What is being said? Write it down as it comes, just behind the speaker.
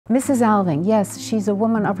Mrs. Alving, yes, she's a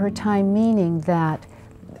woman of her time, meaning that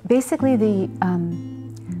basically the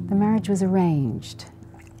marriage was arranged,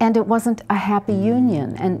 and it wasn't a happy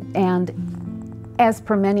union. And as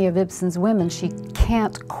per many of Ibsen's women, she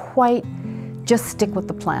can't quite just stick with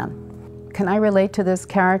the plan. Can I relate to this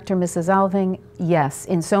character, Mrs. Alving? Yes,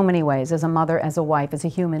 in so many ways, as a mother, as a wife, as a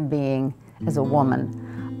human being, as a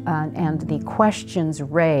woman. And the questions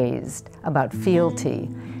raised about fealty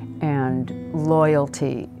and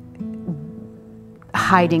loyalty,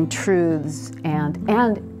 hiding truths, and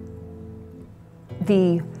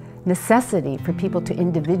the necessity for people to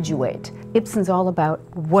individuate. Ibsen's all about,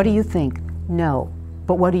 what do you think? No,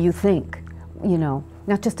 but what do you think? You know,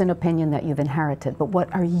 not just an opinion that you've inherited, but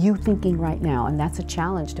what are you thinking right now? And that's a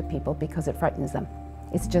challenge to people because it frightens them.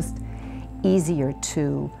 It's just easier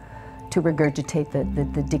to regurgitate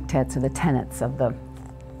the dictates or the tenets of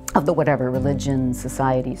the whatever, religion,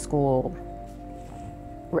 society, school,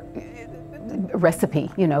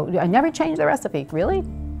 recipe, you know. I never change the recipe, really?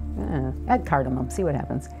 Add cardamom, see what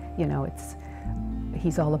happens. You know,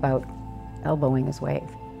 he's all about elbowing his way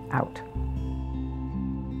out.